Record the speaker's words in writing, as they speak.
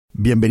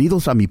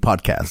Bienvenidos a mi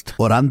podcast,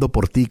 Orando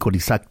por ti con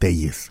Isaac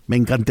Tellez. Me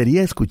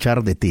encantaría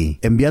escuchar de ti,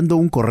 enviando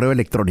un correo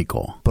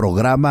electrónico,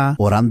 programa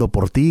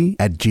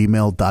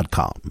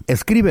orandoporti@gmail.com.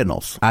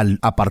 Escríbenos al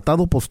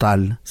apartado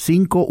postal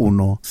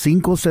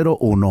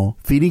 51501,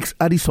 Phoenix,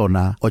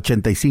 Arizona,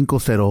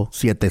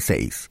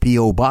 85076.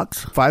 P.O.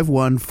 Box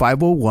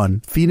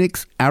 51501,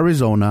 Phoenix,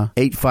 Arizona,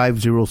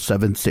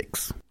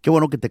 85076. Qué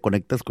bueno que te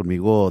conectas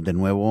conmigo de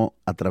nuevo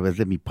a través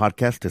de mi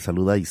podcast. Te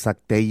saluda Isaac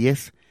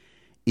Tellez.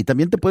 Y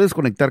también te puedes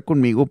conectar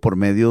conmigo por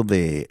medio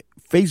de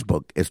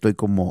Facebook. Estoy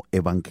como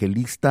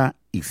Evangelista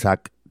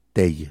Isaac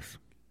Tellez.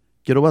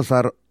 Quiero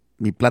basar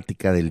mi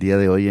plática del día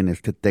de hoy en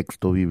este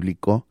texto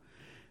bíblico,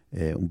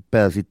 un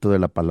pedacito de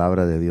la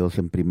palabra de Dios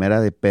en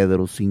Primera de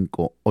Pedro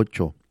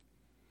 5:8.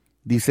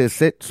 Dice: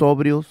 sed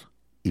sobrios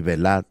y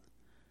velad,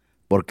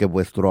 porque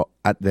vuestro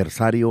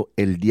adversario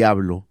el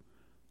diablo,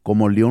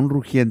 como león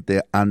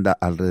rugiente, anda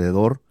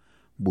alrededor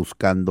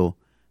buscando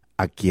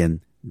a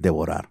quien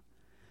devorar.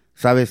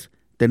 ¿Sabes?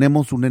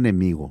 Tenemos un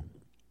enemigo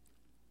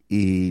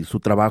y su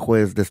trabajo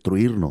es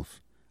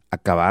destruirnos,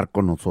 acabar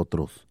con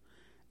nosotros.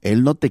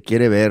 Él no te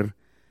quiere ver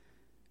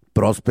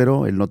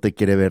próspero, él no te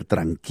quiere ver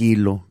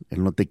tranquilo,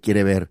 él no te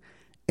quiere ver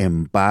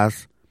en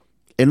paz,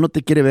 él no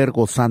te quiere ver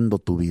gozando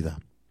tu vida.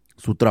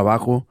 Su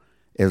trabajo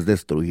es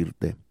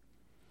destruirte.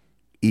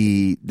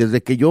 Y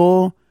desde que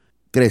yo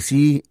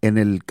crecí en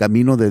el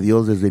camino de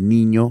Dios desde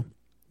niño,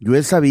 yo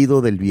he sabido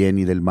del bien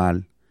y del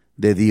mal,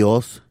 de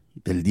Dios,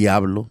 del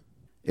diablo.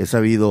 He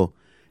sabido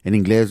en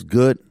inglés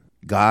good,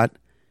 God,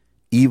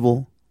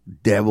 evil,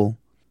 devil.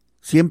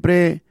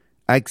 Siempre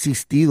ha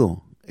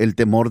existido el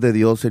temor de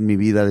Dios en mi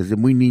vida desde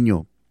muy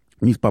niño.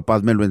 Mis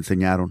papás me lo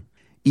enseñaron.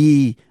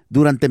 Y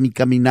durante mi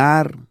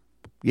caminar,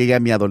 llegué a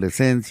mi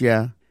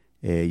adolescencia,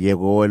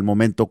 llegó el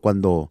momento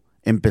cuando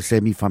empecé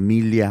mi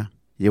familia,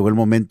 llegó el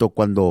momento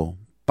cuando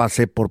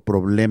pasé por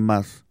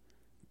problemas,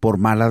 por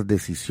malas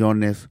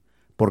decisiones,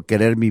 por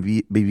querer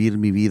vivir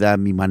mi vida a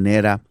mi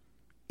manera.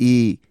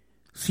 Y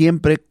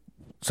siempre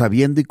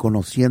sabiendo y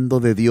conociendo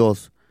de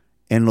Dios,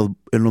 en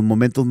los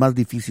momentos más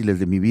difíciles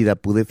de mi vida,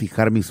 pude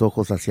fijar mis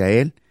ojos hacia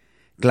Él,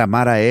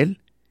 clamar a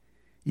Él,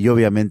 y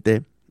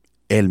obviamente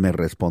Él me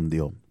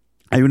respondió.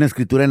 Hay una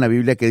escritura en la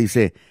Biblia que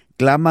dice: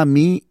 clama a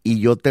mí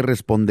y yo te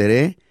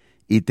responderé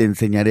y te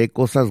enseñaré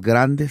cosas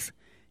grandes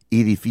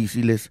y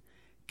difíciles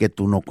que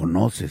tú no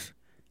conoces.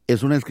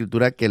 Es una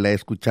escritura que la he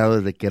escuchado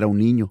desde que era un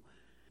niño.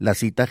 La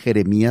cita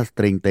Jeremías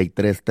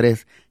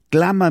 33:3.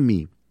 Clama a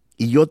mí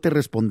y yo te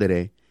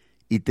responderé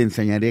y te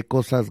enseñaré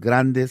cosas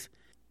grandes,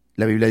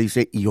 la Biblia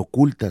dice, y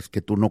ocultas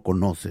que tú no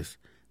conoces,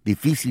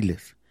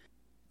 difíciles,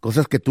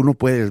 cosas que tú no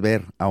puedes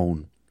ver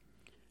aún.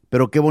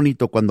 Pero qué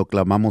bonito cuando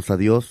clamamos a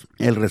Dios,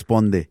 Él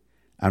responde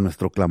a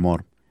nuestro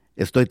clamor.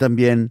 Estoy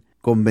también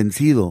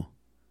convencido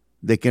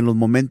de que en los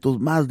momentos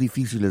más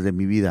difíciles de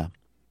mi vida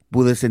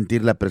pude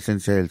sentir la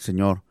presencia del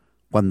Señor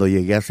cuando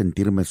llegué a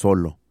sentirme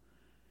solo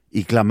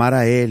y clamar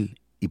a Él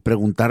y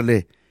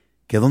preguntarle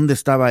que dónde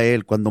estaba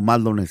Él cuando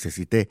más lo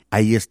necesité.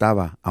 Ahí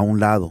estaba, a un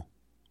lado,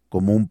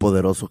 como un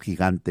poderoso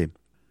gigante.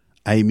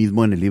 Ahí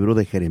mismo en el libro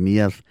de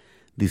Jeremías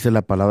dice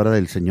la palabra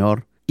del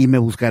Señor: y me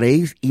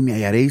buscaréis y me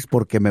hallaréis,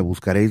 porque me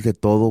buscaréis de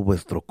todo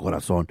vuestro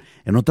corazón.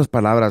 En otras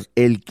palabras,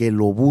 el que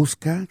lo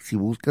busca, si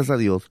buscas a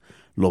Dios,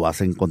 lo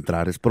vas a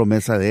encontrar. Es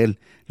promesa de Él,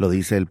 lo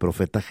dice el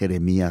profeta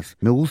Jeremías.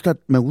 Me gusta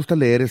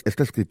leer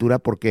esta escritura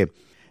porque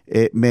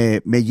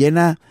me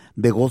llena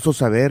de gozo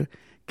saber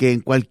que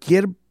en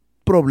cualquier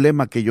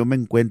problema que yo me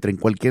encuentre, en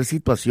cualquier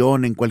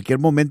situación, en cualquier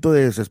momento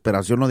de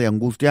desesperación o de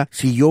angustia,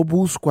 si yo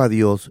busco a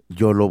Dios,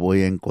 yo lo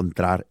voy a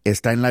encontrar.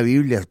 Está en la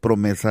Biblia, es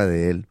promesa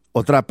de Él.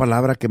 Otra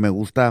palabra que me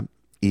gusta,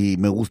 y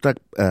me gusta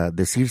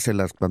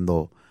decírselas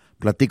cuando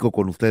platico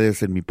con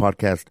ustedes en mi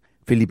podcast,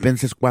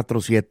 Filipenses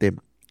 4:7.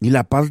 Y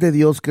la paz de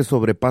Dios, que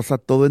sobrepasa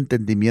todo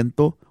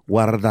entendimiento,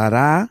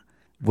 guardará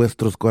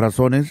vuestros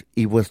corazones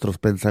y vuestros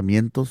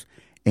pensamientos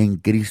en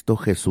Cristo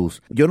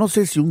Jesús. Yo no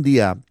sé si un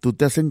día tú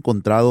te has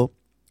encontrado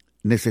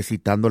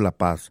necesitando la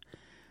paz,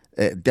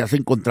 te has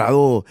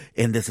encontrado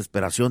en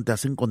desesperación, te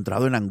has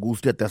encontrado en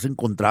angustia, te has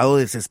encontrado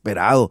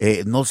desesperado,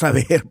 no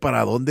saber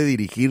para dónde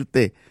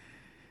dirigirte,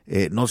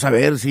 no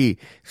saber si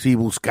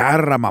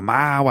buscar a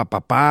mamá o a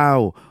papá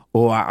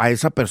o a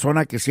esa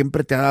persona que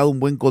siempre te ha dado un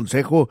buen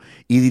consejo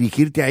y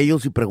dirigirte a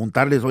ellos y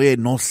preguntarles: oye,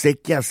 no sé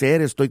qué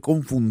hacer, estoy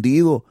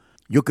confundido.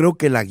 Yo creo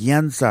que la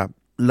guianza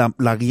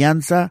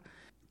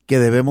que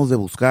debemos de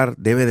buscar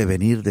debe de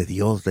venir de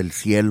Dios, del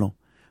cielo.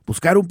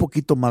 Buscar un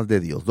poquito más de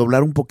Dios,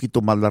 doblar un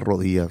poquito más las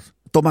rodillas,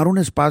 tomar un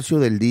espacio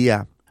del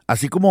día,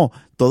 así como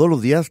todos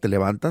los días te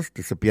levantas,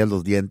 te cepillas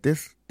los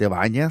dientes, te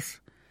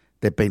bañas,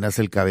 te peinas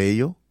el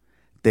cabello,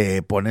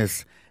 te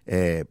pones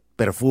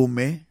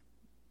perfume,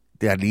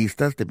 te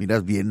alistas, te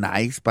miras bien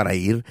nice para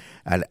ir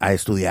a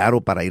estudiar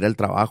o para ir al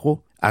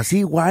trabajo. Así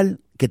igual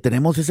que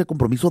tenemos ese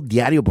compromiso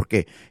diario,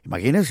 porque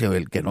imagínense,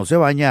 el que no se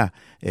baña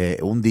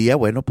un día,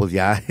 bueno, pues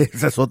ya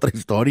esa es otra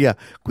historia,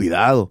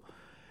 cuidado.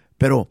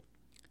 Pero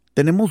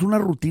tenemos una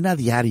rutina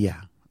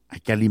diaria, hay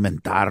que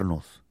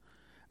alimentarnos,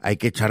 hay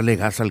que echarle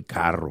gas al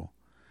carro,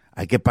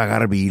 hay que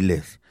pagar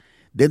biles.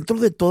 Dentro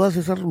de todas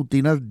esas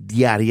rutinas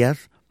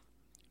diarias,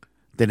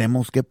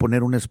 tenemos que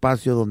poner un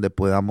espacio donde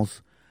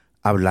podamos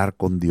hablar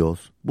con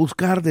Dios,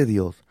 buscar de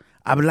Dios,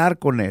 hablar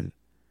con Él,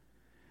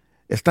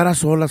 estar a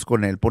solas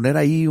con Él, poner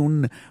ahí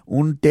un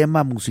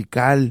tema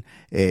musical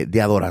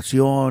de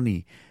adoración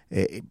y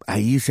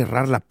ahí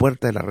cerrar la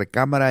puerta de la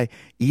recámara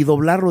y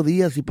doblar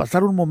rodillas y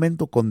pasar un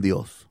momento con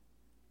Dios.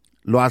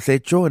 ¿Lo has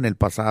hecho en el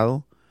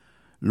pasado?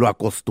 ¿Lo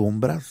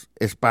acostumbras?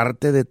 ¿Es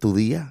parte de tu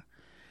día?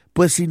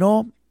 Pues si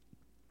no,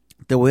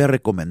 te voy a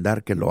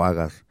recomendar que lo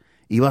hagas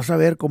y vas a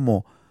ver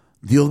cómo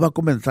Dios va a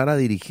comenzar a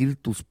dirigir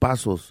tus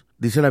pasos.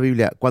 Dice la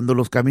Biblia, cuando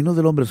los caminos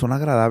del hombre son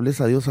agradables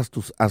a Dios,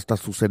 hasta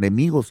sus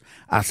enemigos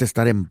hace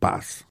estar en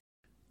paz.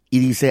 Y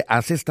dice,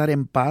 hace estar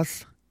en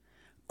paz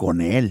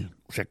con Él,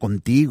 o sea,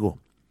 contigo.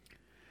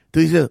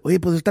 Tú dices, oye,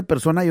 pues esta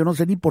persona yo no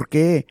sé ni por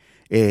qué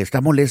está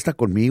molesta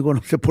conmigo,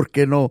 no sé por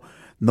qué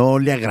no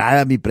le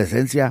agrada mi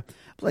presencia.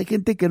 Pues hay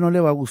gente que no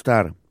le va a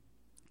gustar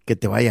que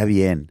te vaya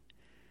bien,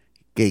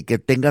 que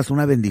tengas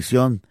una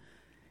bendición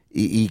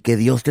y que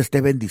Dios te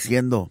esté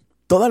bendiciendo.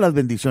 Todas las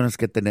bendiciones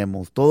que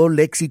tenemos, todo el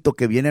éxito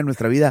que viene a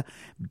nuestra vida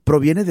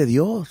proviene de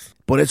Dios.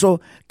 Por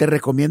eso te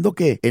recomiendo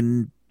que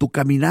en tu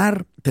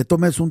caminar te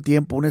tomes un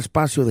tiempo, un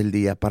espacio del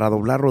día para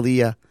doblar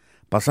rodilla,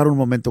 pasar un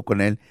momento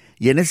con Él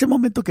y en ese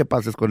momento que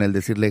pases con Él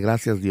decirle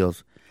gracias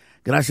Dios.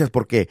 Gracias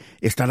porque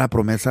está la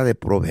promesa de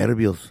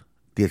Proverbios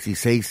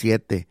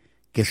 16:7,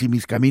 que si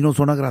mis caminos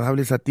son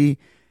agradables a ti,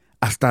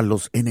 hasta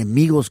los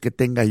enemigos que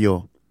tenga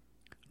yo,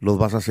 los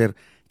vas a hacer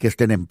que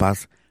estén en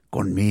paz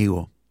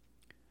conmigo.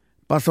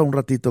 Pasa un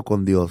ratito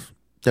con Dios,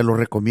 te lo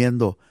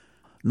recomiendo.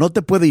 No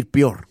te puede ir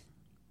peor,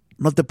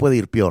 no te puede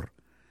ir peor.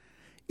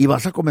 Y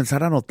vas a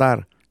comenzar a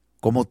notar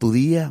cómo tu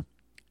día,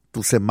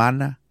 tu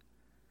semana,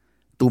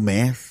 tu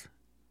mes,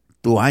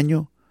 tu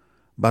año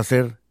va a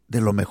ser de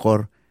lo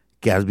mejor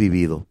que has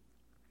vivido.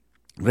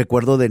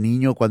 Recuerdo de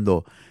niño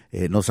cuando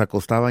nos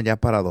acostaban ya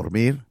para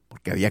dormir,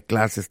 porque había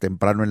clases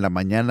temprano en la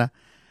mañana,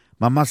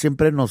 mamá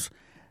siempre nos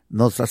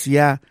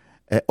hacía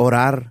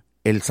orar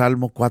el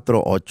Salmo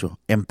 4:8.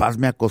 En paz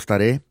me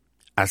acostaré,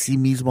 así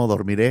mismo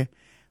dormiré,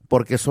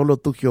 porque solo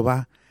tú,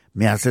 Jehová,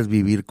 me haces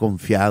vivir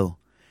confiado.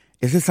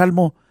 Ese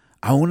salmo,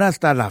 aún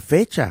hasta la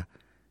fecha,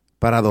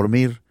 para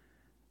dormir,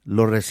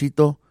 lo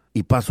recito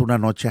y paso una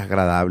noche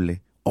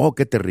agradable. Oh,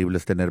 qué terrible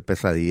es tener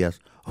pesadillas.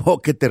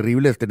 Oh, qué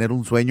terrible es tener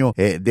un sueño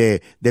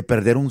de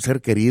perder un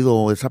ser querido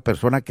o esa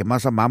persona que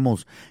más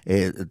amamos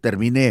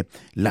termine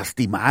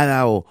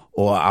lastimada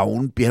o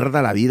aún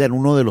pierda la vida en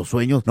uno de los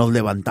sueños. Nos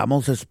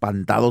levantamos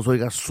espantados,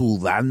 oiga,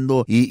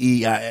 sudando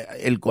y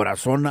el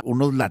corazón,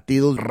 unos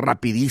latidos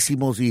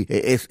rapidísimos y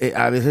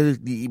a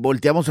veces y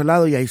volteamos al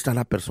lado y ahí está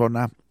la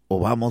persona o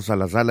vamos a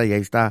la sala y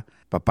ahí está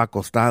papá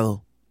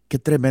acostado. Qué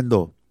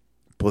tremendo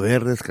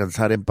poder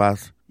descansar en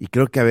paz. Y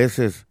creo que a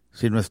veces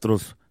si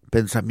nuestros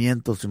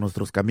pensamientos y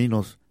nuestros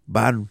caminos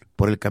van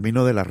por el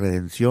camino de la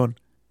redención,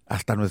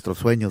 hasta nuestros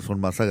sueños son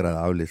más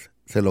agradables,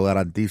 se lo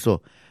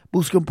garantizo.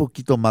 Busque un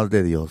poquito más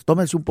de Dios,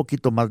 tómese un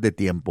poquito más de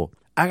tiempo,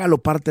 hágalo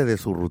parte de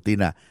su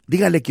rutina.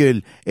 Dígale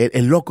que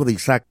el loco de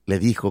Isaac le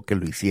dijo que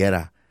lo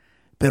hiciera,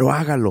 pero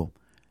hágalo.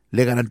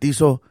 Le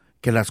garantizo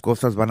que las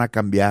cosas van a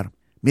cambiar.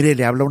 Mire,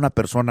 le habla una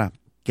persona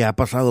que ha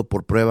pasado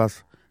por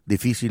pruebas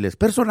difíciles,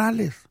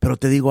 personales, pero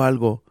te digo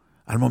algo,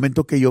 al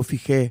momento que yo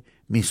fijé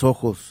mis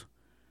ojos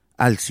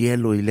al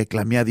cielo y le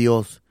clamé a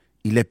Dios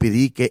y le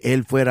pedí que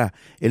Él fuera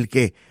el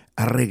que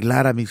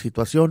arreglara mi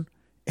situación,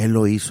 Él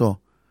lo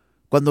hizo.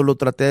 Cuando lo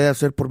traté de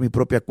hacer por mi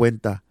propia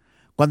cuenta,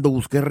 cuando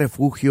busqué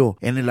refugio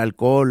en el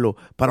alcohol o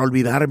para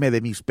olvidarme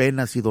de mis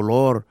penas y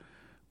dolor,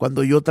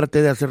 cuando yo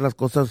traté de hacer las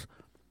cosas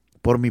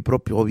por mi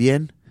propio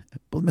bien,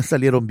 pues me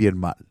salieron bien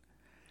mal.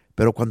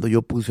 Pero cuando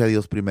yo puse a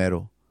Dios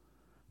primero,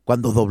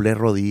 cuando doblé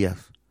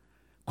rodillas,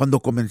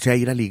 cuando comencé a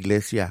ir a la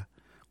iglesia,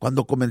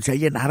 cuando comencé a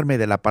llenarme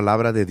de la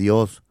palabra de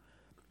Dios.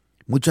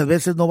 Muchas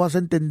veces no vas a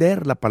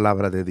entender la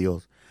palabra de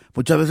Dios.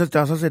 Muchas veces te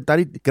vas a sentar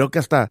y creo que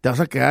hasta te vas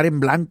a quedar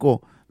en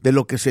blanco de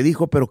lo que se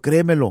dijo, pero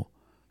créemelo,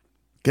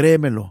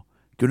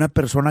 que una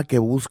persona que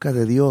busca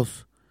de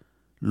Dios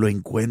lo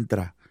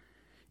encuentra.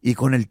 Y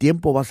con el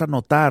tiempo vas a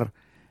notar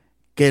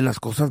que las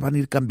cosas van a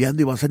ir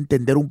cambiando y vas a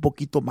entender un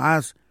poquito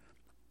más.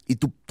 Y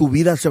tu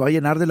vida se va a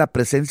llenar de la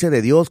presencia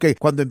de Dios, que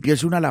cuando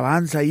empiece una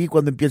alabanza ahí,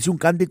 cuando empiece un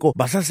cántico,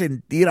 vas a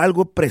sentir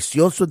algo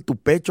precioso en tu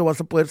pecho,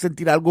 vas a poder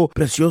sentir algo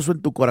precioso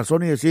en tu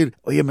corazón y decir,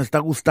 oye, me está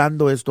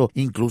gustando esto,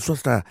 incluso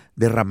hasta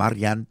derramar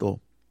llanto.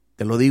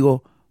 Te lo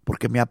digo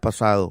porque me ha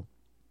pasado.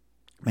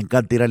 Me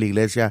encanta ir a la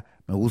iglesia,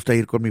 me gusta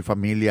ir con mi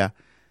familia,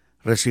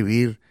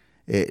 recibir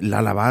la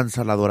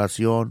alabanza, la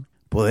adoración,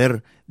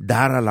 poder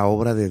dar a la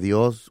obra de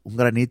Dios un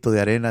granito de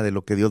arena de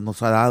lo que Dios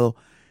nos ha dado,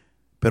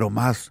 pero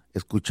más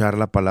escuchar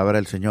la palabra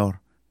del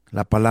Señor.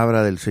 La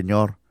palabra del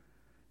Señor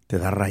te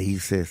da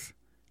raíces,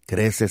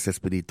 creces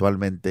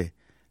espiritualmente.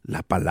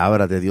 La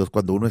palabra de Dios,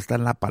 cuando uno está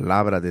en la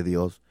palabra de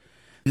Dios.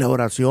 La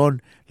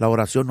oración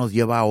nos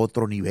lleva a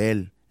otro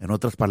nivel. En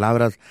otras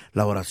palabras,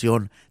 la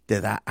oración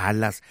te da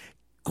alas.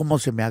 ¿Cómo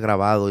se me ha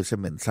grabado ese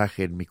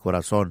mensaje en mi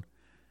corazón?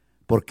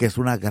 Porque es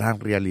una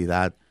gran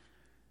realidad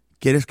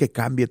quieres que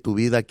cambie tu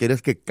vida,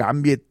 quieres que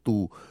cambie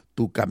tu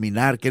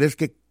caminar, quieres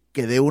que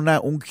dé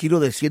un giro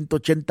de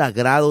 180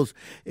 grados,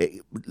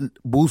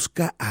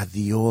 busca a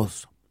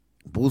Dios.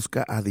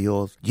 Busca a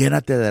Dios,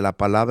 llénate de la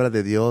palabra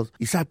de Dios.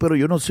 Isaac, pero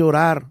yo no sé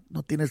orar.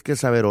 No tienes que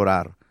saber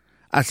orar.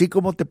 Así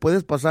como te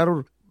puedes pasar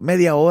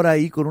media hora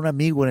ahí con un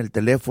amigo en el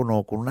teléfono,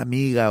 o con una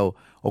amiga, o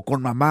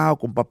con mamá, o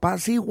con papá,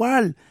 sí,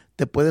 igual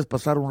te puedes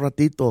pasar un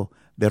ratito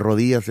de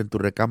rodillas en tu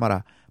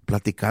recámara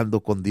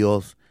platicando con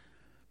Dios.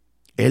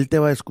 Él te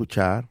va a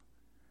escuchar.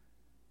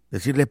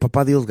 Decirle,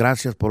 papá Dios,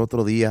 gracias por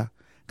otro día.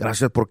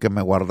 Gracias porque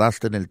me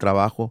guardaste en el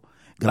trabajo.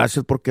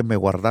 Gracias porque me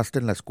guardaste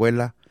en la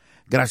escuela.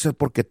 Gracias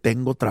porque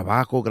tengo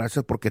trabajo,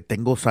 gracias porque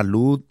tengo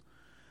salud.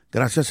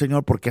 Gracias,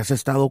 Señor, porque has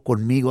estado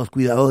conmigo, has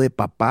cuidado de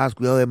papá, has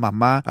cuidado de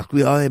mamá, has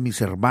cuidado de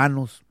mis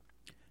hermanos.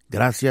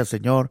 Gracias,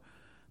 Señor,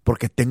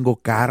 porque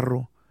tengo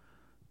carro,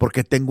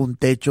 porque tengo un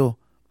techo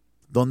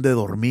donde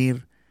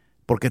dormir,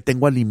 porque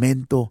tengo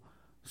alimento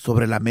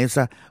sobre la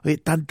mesa. Oye,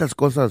 tantas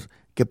cosas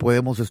que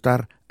podemos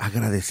estar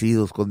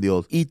agradecidos con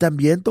Dios. Y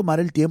también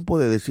tomar el tiempo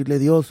de decirle,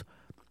 Dios,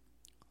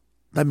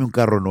 dame un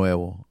carro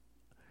nuevo.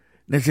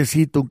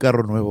 Necesito un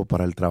carro nuevo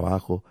para el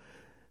trabajo.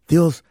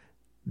 Dios,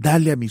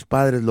 dale a mis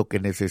padres lo que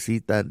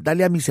necesitan.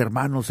 Dale a mis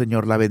hermanos,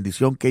 Señor, la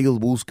bendición que ellos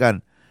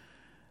buscan.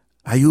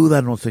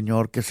 Ayúdanos,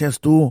 Señor, que seas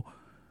tú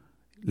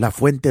la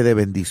fuente de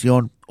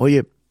bendición.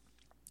 Oye,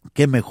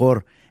 qué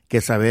mejor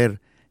que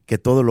saber que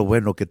todo lo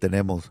bueno que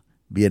tenemos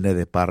viene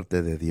de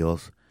parte de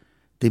Dios.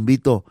 Te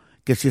invito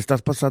que si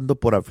estás pasando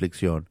por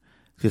aflicción,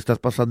 si estás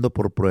pasando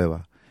por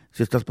prueba,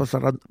 si estás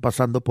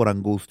pasando por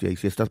angustia y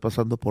si estás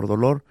pasando por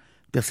dolor,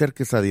 te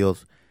acerques a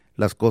Dios,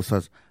 las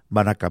cosas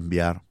van a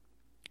cambiar.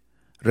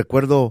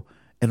 Recuerdo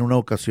en una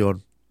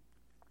ocasión,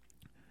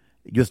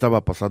 yo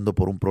estaba pasando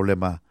por un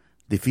problema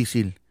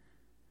difícil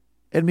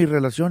en mi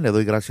relación. Le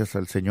doy gracias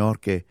al Señor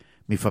que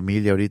mi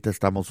familia ahorita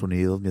estamos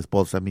unidos, mi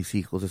esposa, mis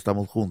hijos,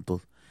 estamos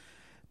juntos.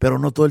 Pero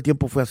no todo el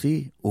tiempo fue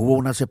así. Hubo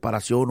una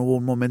separación, hubo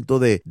un momento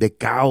de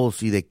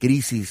caos y de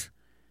crisis.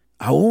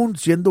 Aún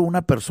siendo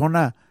una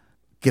persona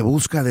que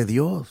busca de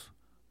Dios.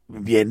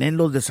 Vienen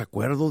los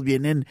desacuerdos,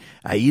 vienen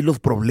ahí los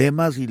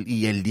problemas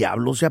y el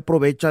diablo se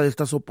aprovecha de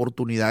estas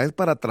oportunidades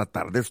para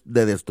tratar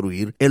de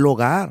destruir el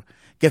hogar,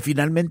 que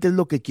finalmente es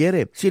lo que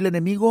quiere. Si el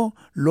enemigo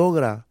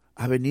logra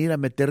venir a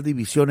meter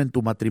división en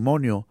tu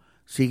matrimonio,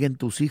 siguen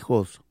tus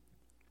hijos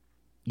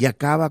y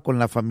acaba con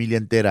la familia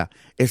entera.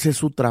 Ese es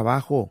su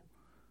trabajo.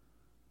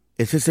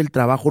 Ese es el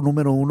trabajo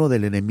número 1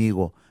 del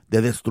enemigo,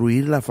 de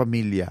destruir la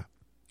familia.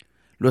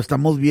 Lo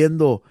estamos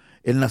viendo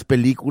en las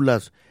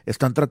películas,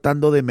 están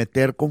tratando de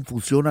meter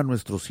confusión a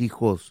nuestros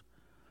hijos.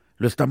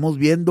 Lo estamos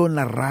viendo en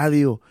la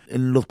radio,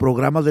 en los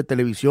programas de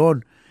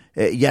televisión.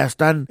 Ya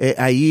están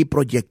ahí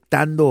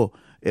proyectando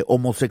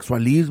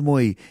homosexualismo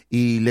y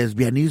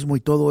lesbianismo y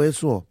todo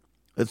eso.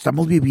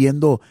 Estamos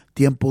viviendo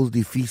tiempos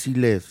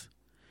difíciles.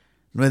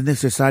 No es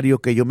necesario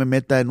que yo me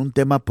meta en un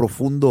tema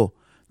profundo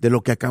de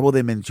lo que acabo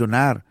de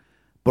mencionar,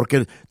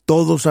 porque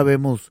todos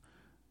sabemos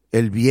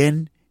el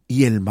bien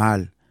y el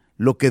mal,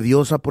 lo que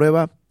Dios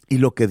aprueba y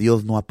lo que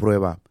Dios no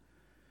aprueba.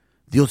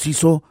 Dios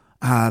hizo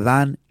a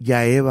Adán y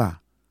a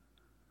Eva,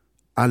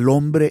 al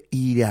hombre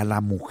y a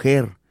la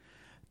mujer.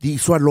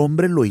 Hizo al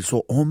hombre, lo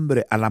hizo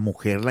hombre, a la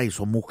mujer la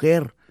hizo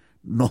mujer.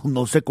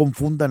 No se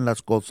confundan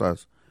las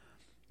cosas.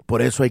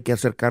 Por eso hay que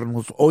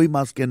acercarnos hoy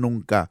más que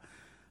nunca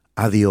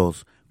a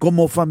Dios,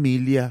 como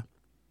familia,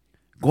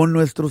 con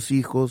nuestros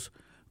hijos,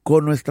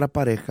 con nuestra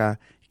pareja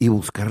y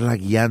buscar la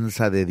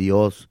guianza de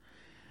Dios.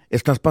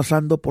 ¿Estás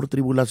pasando por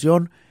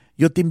tribulación?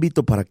 Yo te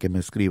invito para que me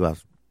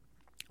escribas.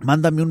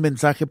 Mándame un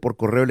mensaje por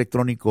correo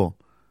electrónico.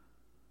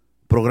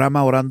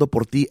 Programa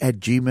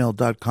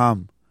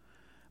orandoporti@gmail.com.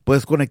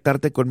 Puedes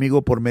conectarte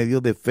conmigo por medio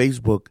de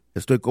Facebook.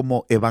 Estoy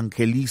como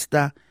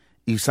Evangelista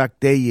Isaac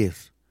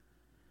Tellez.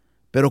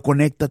 Pero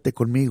conéctate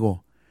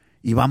conmigo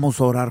y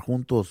vamos a orar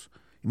juntos.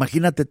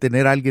 Imagínate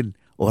tener a alguien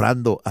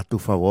orando a tu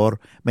favor.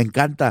 Me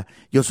encanta.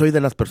 Yo soy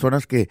de las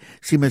personas que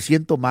si me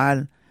siento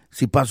mal,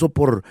 si paso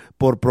por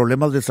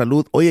problemas de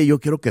salud, oye, yo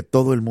quiero que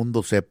todo el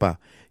mundo sepa.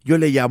 Yo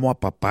le llamo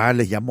a papá,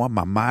 le llamo a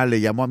mamá, le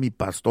llamo a mi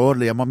pastor,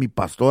 le llamo a mi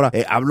pastora.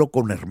 Hablo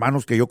con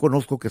hermanos que yo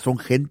conozco que son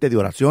gente de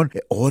oración.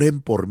 Oren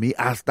por mí.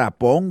 Hasta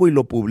pongo y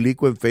lo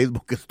publico en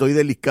Facebook que estoy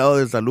delicado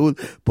de salud.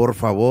 Por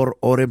favor,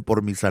 oren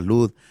por mi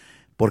salud.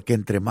 Porque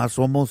entre más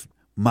somos,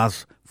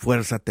 más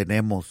fuerza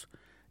tenemos.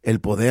 El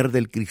poder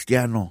del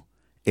cristiano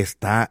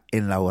está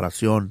en la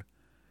oración.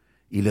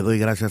 Y le doy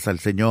gracias al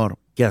Señor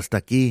que hasta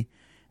aquí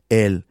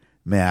Él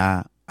me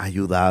ha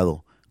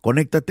ayudado.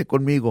 Conéctate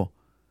conmigo.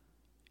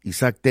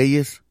 Isaac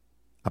Tellez,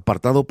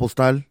 apartado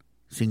postal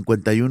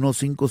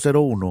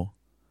 51501,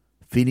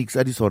 Phoenix,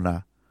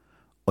 Arizona,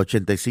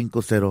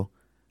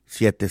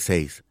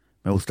 85076.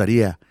 Me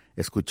gustaría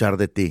escuchar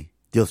de ti.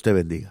 Dios te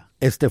bendiga.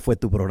 Este fue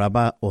tu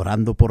programa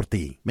Orando por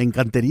ti. Me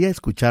encantaría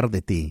escuchar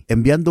de ti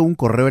enviando un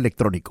correo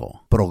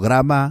electrónico.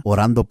 Programa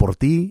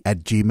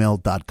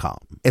orandoporti@gmail.com.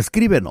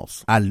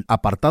 Escríbenos al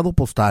apartado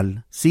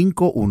postal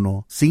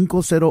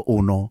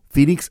 51501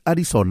 Phoenix,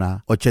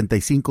 Arizona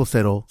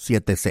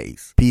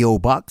 85076. P.O.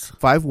 Box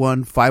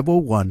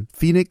 51501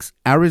 Phoenix,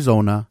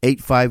 Arizona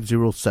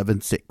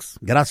 85076.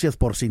 Gracias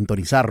por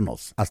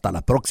sintonizarnos. Hasta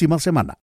la próxima semana.